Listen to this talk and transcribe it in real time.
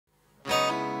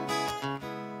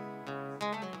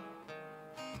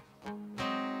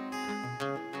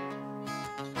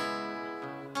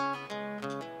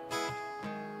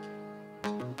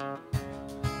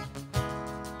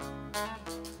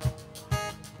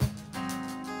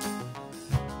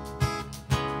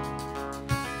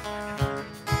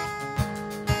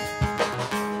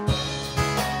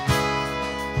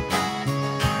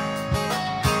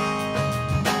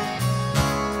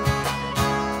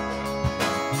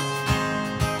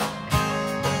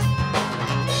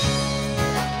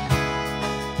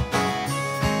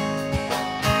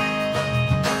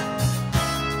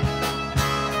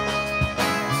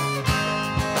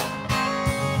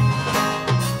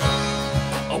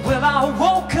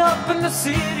in the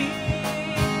city,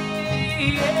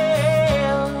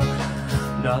 yeah,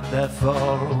 not that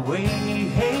far away,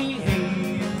 hey,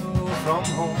 hey, from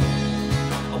home.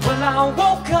 Well, I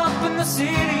woke up in the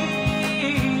city,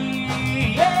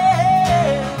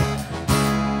 yeah,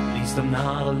 at least I'm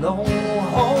not alone,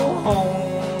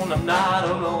 I'm not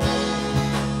alone,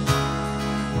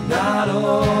 not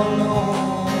alone,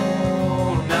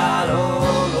 not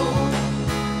alone,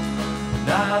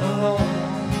 not alone.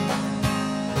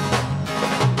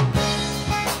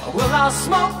 Well, I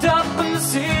smoked up in the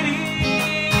city,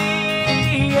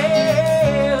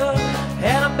 yeah,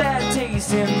 had a bad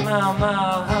taste in my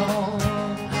mouth,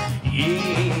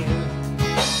 yeah.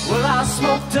 Well, I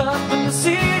smoked up in the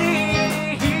city,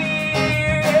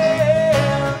 yeah.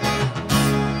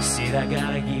 Said I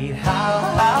gotta get out of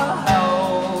here,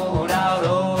 out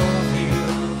of here,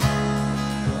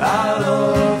 out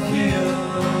of here,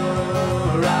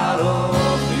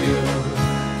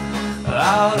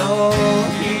 out of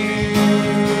here.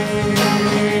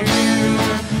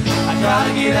 I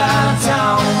gotta get out of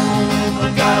town, I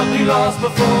gotta be lost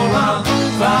before I'm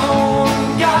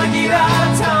found. Gotta get out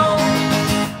of town,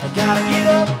 I gotta get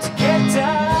up to get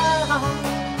down.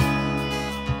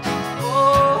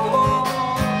 Oh,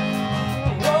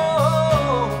 oh.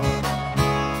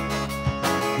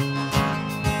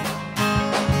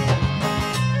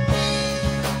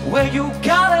 Well, you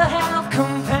gotta have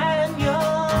companion,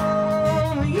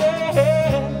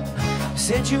 yeah.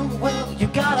 Said you, well, you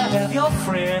gotta have your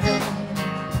friend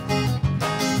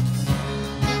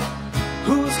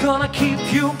who's gonna keep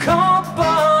you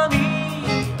company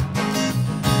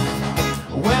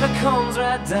when it comes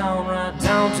right down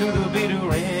to the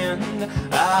bitter end.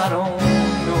 I don't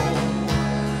know,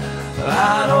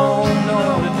 I don't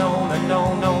know,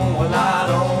 no, well, I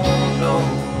don't know,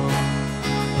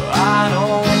 I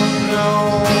don't know.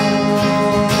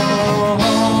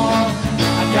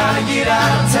 I gotta get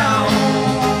out of town,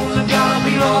 I gotta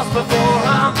be lost before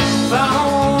I'm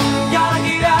found. Gotta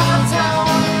get out of town,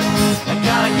 I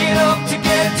gotta get up to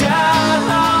get down.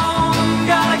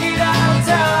 Gotta get out of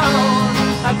town,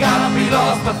 I gotta be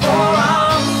lost before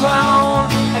I'm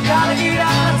found. I gotta get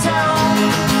out of town.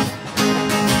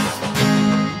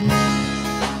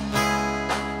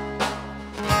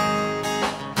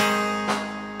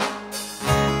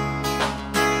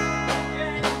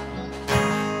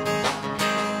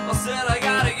 I said I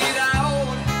gotta get out,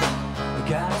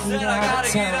 I said I gotta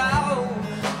get out,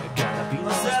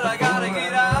 I said I gotta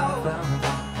get out,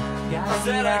 I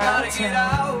said I gotta get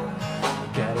out,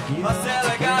 I said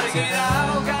I gotta get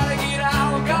out, gotta get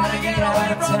out, gotta get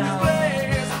away from this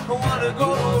place. I wanna go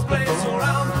to a place where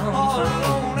I'm all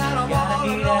alone, and I'm all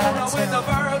alone with the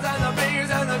birds and the bees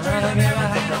and the trees and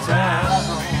everything around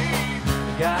me.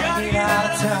 Gotta get out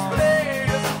of this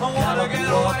place, I wanna get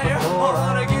away, I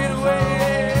wanna get away.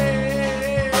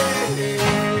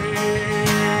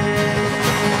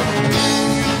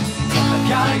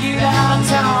 Gotta get out of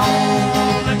town,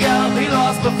 I gotta be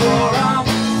lost before I'm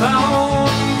found.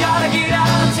 Gotta get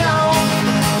out of town,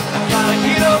 I gotta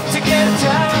get up to get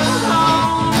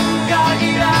down. Gotta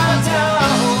get out of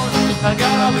town, I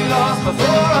gotta be lost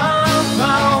before